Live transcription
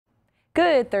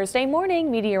Good Thursday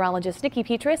morning, meteorologist Nikki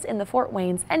Petras in the Fort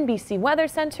Wayne's NBC Weather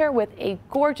Center with a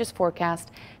gorgeous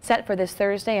forecast set for this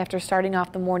Thursday after starting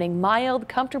off the morning mild,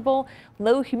 comfortable,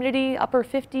 low humidity, upper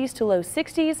 50s to low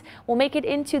 60s. We'll make it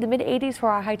into the mid 80s for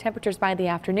our high temperatures by the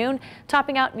afternoon,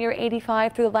 topping out near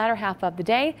 85 through the latter half of the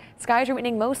day. Skies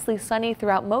remaining mostly sunny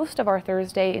throughout most of our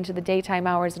Thursday into the daytime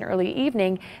hours and early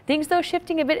evening. Things though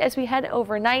shifting a bit as we head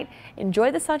overnight.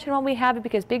 Enjoy the sunshine while we have it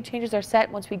because big changes are set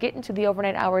once we get into the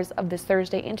overnight hours of this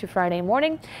Thursday into Friday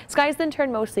morning. Skies then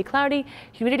turn mostly cloudy.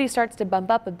 Humidity starts to bump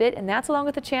up a bit, and that's along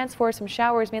with a chance for some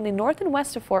showers mainly north and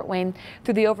west of Fort Wayne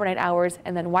through the overnight hours,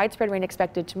 and then widespread rain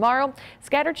expected tomorrow.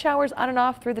 Scattered showers on and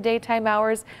off through the daytime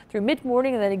hours through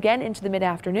mid-morning and then again into the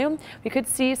mid-afternoon. We could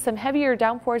see some heavier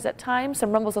downpours at times,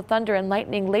 some rumbles of thunder and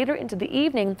lightning later into the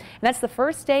evening, and that's the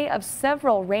first day of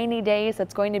several rainy days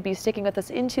that's going to be sticking with us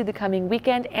into the coming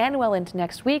weekend and well into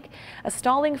next week. A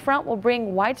stalling front will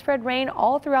bring widespread rain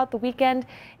all throughout the weekend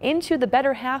into the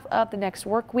better half of the next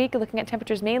work week, looking at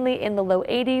temperatures mainly in the low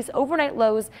 80s, overnight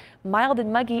lows mild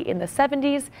and muggy in the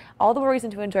 70s. All the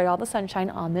reason to enjoy all the sunshine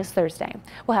on this Thursday.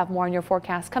 We'll have more on your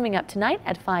forecast coming up tonight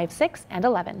at 5, 6, and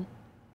 11.